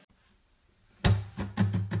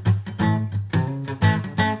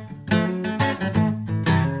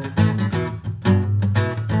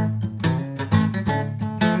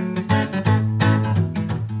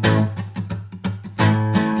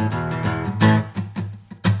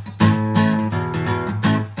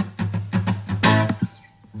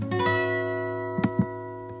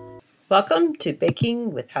Welcome to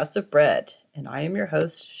Baking with House of Bread, and I am your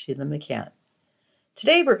host, Sheila McCann.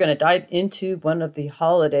 Today we're going to dive into one of the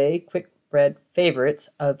holiday quick bread favorites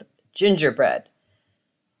of gingerbread.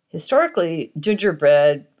 Historically,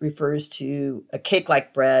 gingerbread refers to a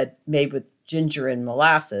cake-like bread made with ginger and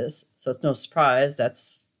molasses, so it's no surprise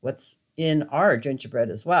that's what's in our gingerbread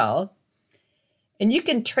as well. And you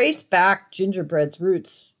can trace back gingerbread's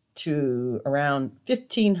roots to around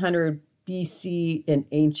 1500 BC in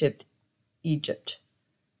ancient Egypt.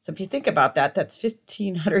 So if you think about that, that's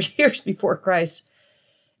 1500 years before Christ.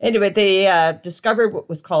 Anyway, they discovered what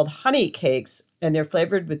was called honey cakes, and they're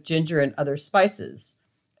flavored with ginger and other spices.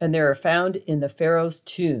 And they're found in the pharaoh's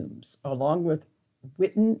tombs, along with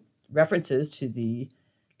written references to the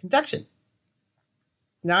confection.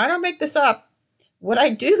 Now, I don't make this up. What I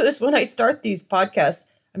do is when I start these podcasts,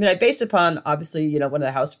 I base it upon, obviously, one of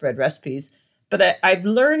the house bread recipes, but I'm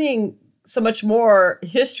learning so much more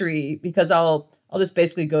history because I'll just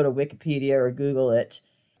basically go to Wikipedia or Google it.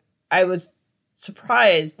 I was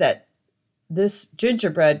surprised that this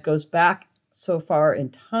gingerbread goes back so far in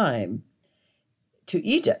time to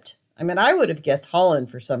Egypt. I would have guessed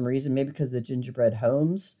Holland for some reason, maybe because of the gingerbread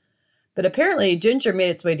homes. But apparently ginger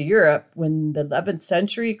made its way to Europe when the 11th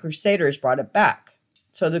century Crusaders brought it back.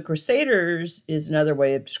 So the Crusaders is another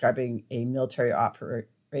way of describing a military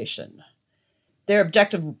operation. Their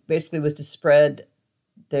objective basically was to spread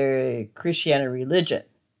their Christianity religion.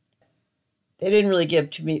 They didn't really give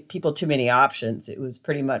people too many options. It was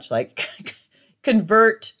pretty much like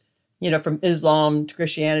convert, from Islam to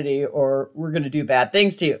Christianity, or we're going to do bad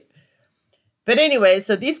things to you. But anyway,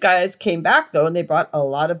 so these guys came back, though, and they brought a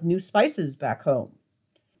lot of new spices back home.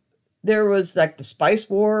 There was like the spice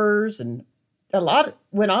wars, and a lot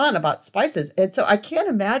went on about spices. And so I can't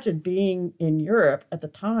imagine being in Europe at the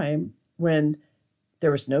time when there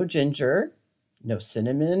was no ginger, no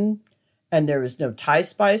cinnamon, and there was no Thai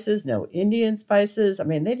spices, no Indian spices. They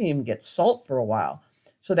didn't even get salt for a while.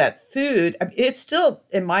 So that food, it's still,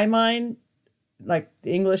 in my mind, like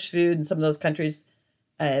the English food in some of those countries,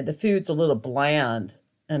 the food's a little bland.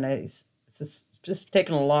 And it's just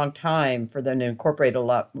taken a long time for them to incorporate a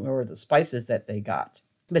lot more of the spices that they got.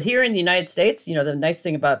 But here in the United States, the nice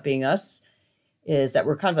thing about being us is that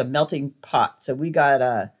we're kind of a melting pot. So we got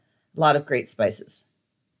a lot of great spices.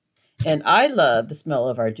 And I love the smell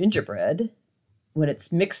of our gingerbread when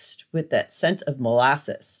it's mixed with that scent of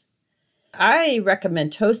molasses. I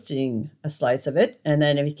recommend toasting a slice of it, and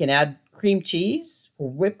then if you can add cream cheese or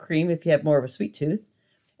whipped cream if you have more of a sweet tooth.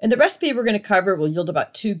 And the recipe we're going to cover will yield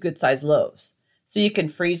about 2 good-sized loaves. So you can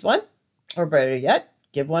freeze one, or better yet,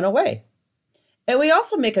 give one away. And we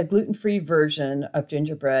also make a gluten-free version of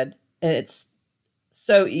gingerbread, and it's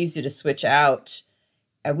so easy to switch out.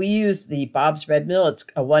 We use the Bob's Red Mill. It's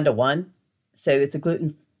a 1-to-1, so it's a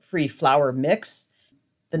gluten-free flour mix.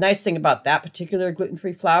 The nice thing about that particular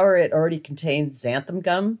gluten-free flour, it already contains xanthan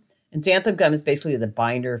gum, and xanthan gum is basically the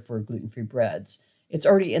binder for gluten-free breads. It's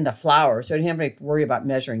already in the flour, so you don't have to worry about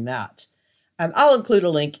measuring that. I'll include a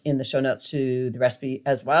link in the show notes to the recipe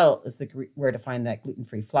as well as where to find that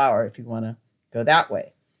gluten-free flour if you want to go that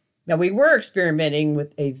way. Now, we were experimenting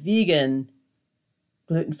with a vegan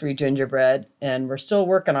gluten-free gingerbread, and we're still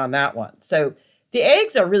working on that one. So the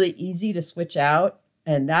eggs are really easy to switch out,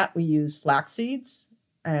 and that we use flax seeds.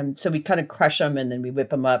 So we kind of crush them and then we whip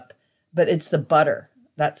them up, but it's the butter.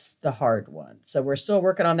 That's the hard one. So we're still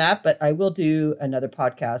working on that, but I will do another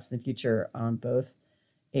podcast in the future on both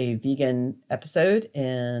a vegan episode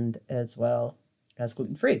and as well as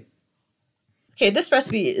gluten-free. Okay, this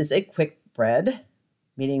recipe is a quick bread,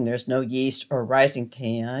 meaning there's no yeast or rising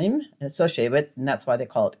time associated with it, and that's why they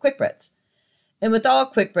call it quick breads. And with all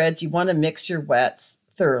quick breads, you want to mix your wets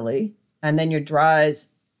thoroughly, and then your dries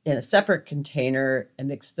in a separate container and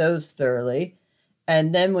mix those thoroughly.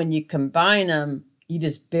 And then when you combine them, you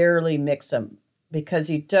just barely mix them because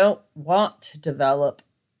you don't want to develop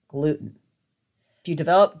gluten. If you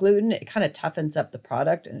develop gluten, it kind of toughens up the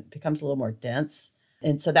product and it becomes a little more dense.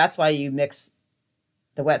 And so that's why you mix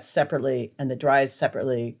the wets separately and the dries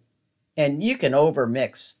separately. And you can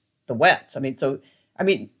overmix the wets. I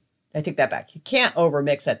take that back. You can't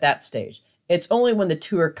overmix at that stage. It's only when the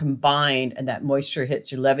two are combined and that moisture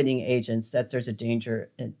hits your leavening agents that there's a danger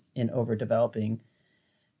in overdeveloping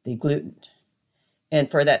the gluten.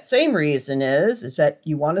 And for that same reason is that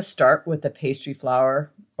you want to start with a pastry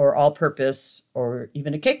flour or all-purpose or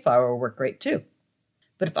even a cake flour will work great too.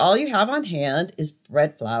 But if all you have on hand is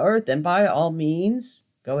bread flour, then by all means,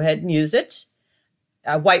 go ahead and use it.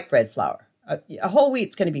 White bread flour. A whole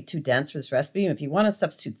wheat's going to be too dense for this recipe. And if you want to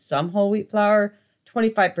substitute some whole wheat flour,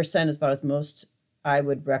 25% is about as most I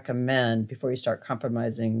would recommend before you start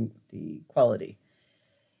compromising the quality.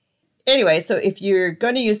 Anyway, so if you're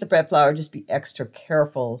going to use the bread flour, just be extra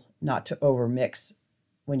careful not to overmix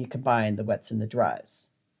when you combine the wets and the dries.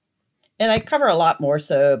 And I cover a lot more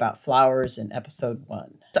so about flours in episode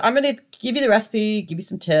 1. So I'm going to give you the recipe, give you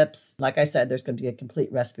some tips. Like I said, there's going to be a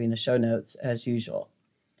complete recipe in the show notes as usual.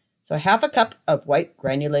 So 1/2 cup of white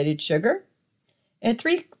granulated sugar and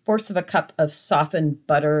 3/4 cup of softened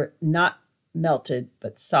butter, not melted,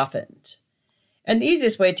 but softened. And the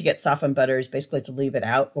easiest way to get softened butter is basically to leave it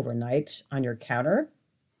out overnight on your counter.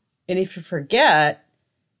 And if you forget,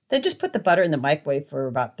 then just put the butter in the microwave for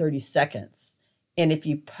about 30 seconds. And if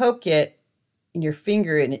you poke it in your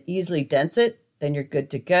finger and it easily dents it, then you're good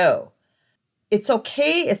to go. It's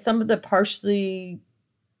okay if some of the partially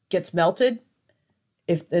gets melted,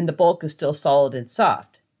 if then the bulk is still solid and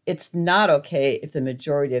soft. It's not okay if the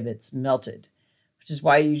majority of it's melted, which is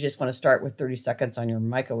why you just want to start with 30 seconds on your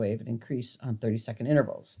microwave and increase on 30-second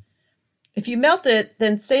intervals. If you melt it,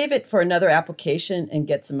 then save it for another application and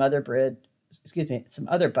get some other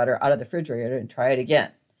butter out of the refrigerator and try it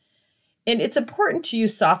again. And it's important to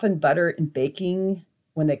use softened butter in baking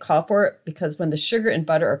when they call for it, because when the sugar and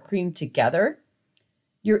butter are creamed together,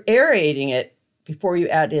 you're aerating it before you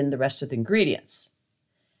add in the rest of the ingredients.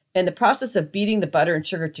 And the process of beating the butter and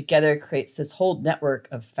sugar together creates this whole network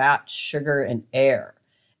of fat, sugar, and air.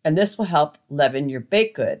 And this will help leaven your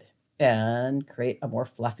baked good and create a more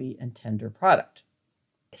fluffy and tender product.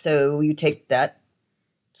 So you take that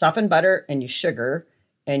softened butter and your sugar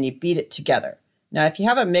and you beat it together. Now, if you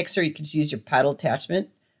have a mixer, you can just use your paddle attachment,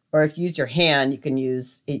 or if you use your hand, you can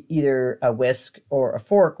use either a whisk or a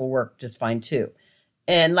fork will work just fine too.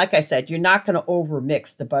 And like I said, you're not going to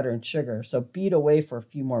overmix the butter and sugar, so beat away for a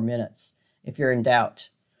few more minutes if you're in doubt.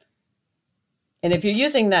 And if you're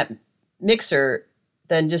using that mixer,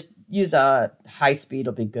 then just use a high speed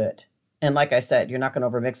will be good. And like I said, you're not going to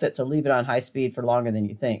overmix it, so leave it on high speed for longer than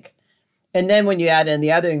you think. And then when you add in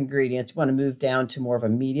the other ingredients, you want to move down to more of a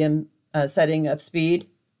medium setting of speed.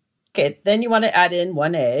 Okay, then you want to add in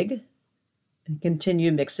 1 egg and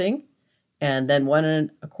continue mixing, and then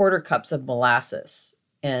 1¼ cups of molasses,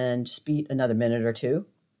 and just beat another minute or two.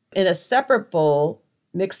 In a separate bowl,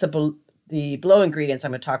 mix the below ingredients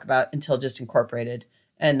I'm going to talk about until just incorporated,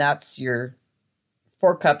 and that's your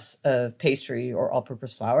 4 cups of pastry or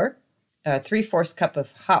all-purpose flour, 3/4 cup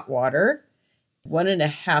of hot water,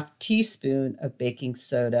 1½ teaspoon of baking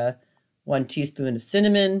soda, 1 teaspoon of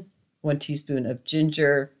cinnamon, 1 teaspoon of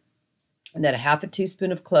ginger, and then 1/2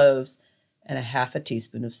 teaspoon of cloves, and 1/2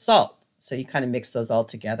 teaspoon of salt. So you kind of mix those all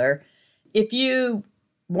together. If you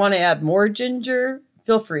want to add more ginger,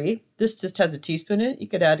 feel free. This just has a teaspoon in it. You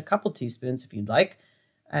could add a couple teaspoons if you'd like.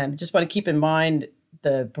 Just want to keep in mind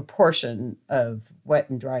the proportion of wet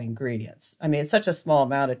and dry ingredients. I mean, it's such a small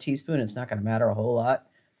amount of teaspoon, it's not going to matter a whole lot.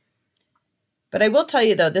 But I will tell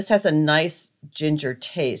you, though, this has a nice ginger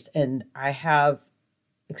taste, and I have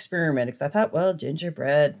experimented because I thought, well,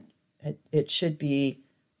 gingerbread, it should be,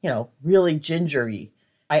 really gingery.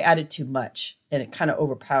 I added too much, and it kind of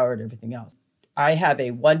overpowered everything else. I have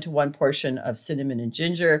a 1-to-1 portion of cinnamon and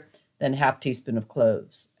ginger, then 1/2 teaspoon of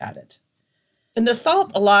cloves added. And the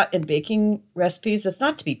salt, a lot in baking recipes, is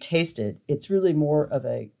not to be tasted. It's really more of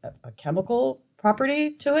a chemical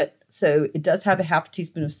property to it. So it does have a 1/2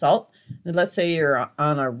 teaspoon of salt. And let's say you're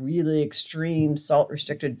on a really extreme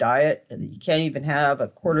salt-restricted diet and you can't even have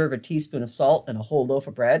 1/4 teaspoon of salt in a whole loaf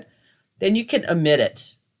of bread, then you can omit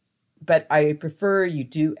it. But I prefer you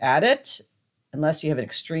do add it unless you have an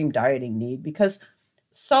extreme dieting need, because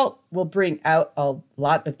salt will bring out a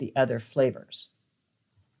lot of the other flavors.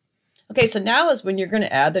 Okay, so now is when you're going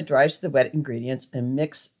to add the dry to the wet ingredients and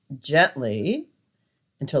mix gently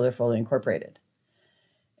until they're fully incorporated.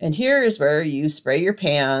 And here is where you spray your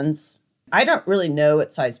pans. I don't really know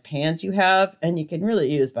what size pans you have, and you can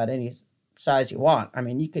really use about any size you want. I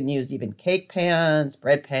mean, you can use even cake pans,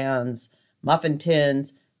 bread pans, muffin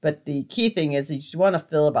tins, but the key thing is you want to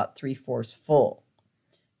fill about 3/4 full,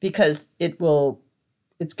 because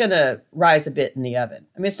it's going to rise a bit in the oven.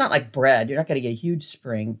 I mean, it's not like bread. You're not going to get a huge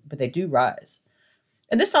spring, but they do rise.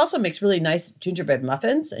 And this also makes really nice gingerbread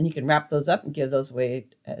muffins, and you can wrap those up and give those away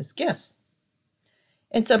as gifts.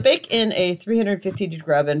 And so bake in a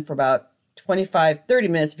 350-degree oven for about 25-30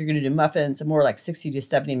 minutes if you're going to do muffins, and more like 60 to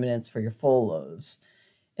 70 minutes for your full loaves.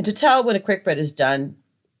 And to tell when a quick bread is done,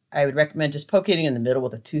 I would recommend just poking it in the middle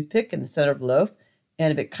with a toothpick in the center of the loaf.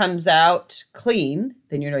 And if it comes out clean,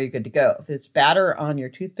 then you know you're good to go. If it's batter on your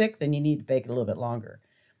toothpick, then you need to bake it a little bit longer.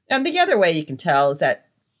 And the other way you can tell is that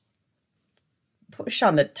push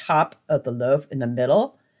on the top of the loaf in the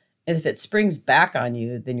middle, and if it springs back on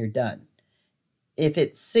you, then you're done. If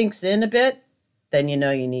it sinks in a bit, then you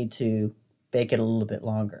know you need to bake it a little bit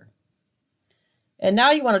longer. And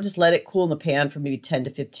now you want to just let it cool in the pan for maybe 10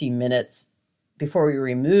 to 15 minutes before we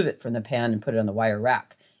remove it from the pan and put it on the wire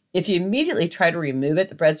rack. If you immediately try to remove it,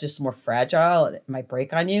 the bread's just more fragile and it might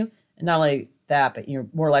break on you. And not only that, but you're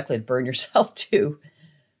more likely to burn yourself too.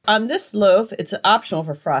 On this loaf, it's optional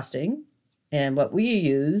for frosting. And what we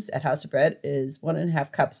use at House of Bread is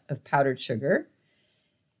 1.5 cups of powdered sugar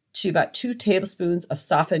to about 2 tablespoons of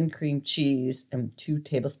softened cream cheese and 2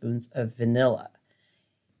 tablespoons of vanilla.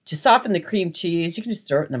 To soften the cream cheese, you can just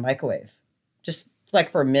throw it in the microwave, just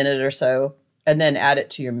like for a minute or so, and then add it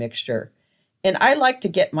to your mixture. And I like to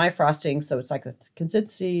get my frosting so it's like the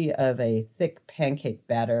consistency of a thick pancake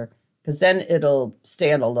batter, because then it'll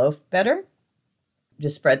stay on the loaf better.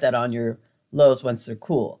 Just spread that on your loaves once they're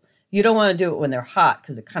cool. You don't want to do it when they're hot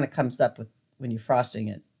because it kind of comes up with when you're frosting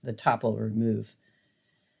it. The top will remove.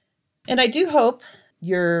 And I do hope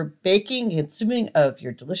your baking and consuming of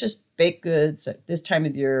your delicious baked goods at this time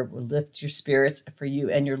of year will lift your spirits for you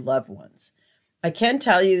and your loved ones. I can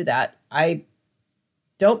tell you that I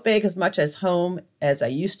don't bake as much at home as I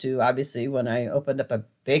used to, obviously, when I opened up a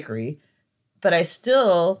bakery, but I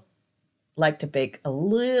still like to bake a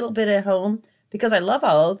little bit at home because I love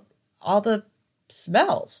all the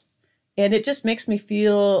smells. And it just makes me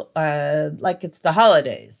feel like it's the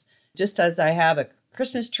holidays. Just as I have a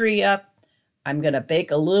Christmas tree up, I'm going to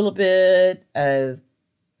bake a little bit of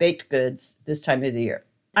baked goods this time of the year.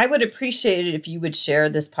 I would appreciate it if you would share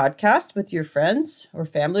this podcast with your friends or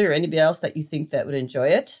family or anybody else that you think that would enjoy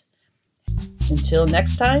it. Until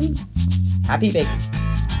next time, happy baking.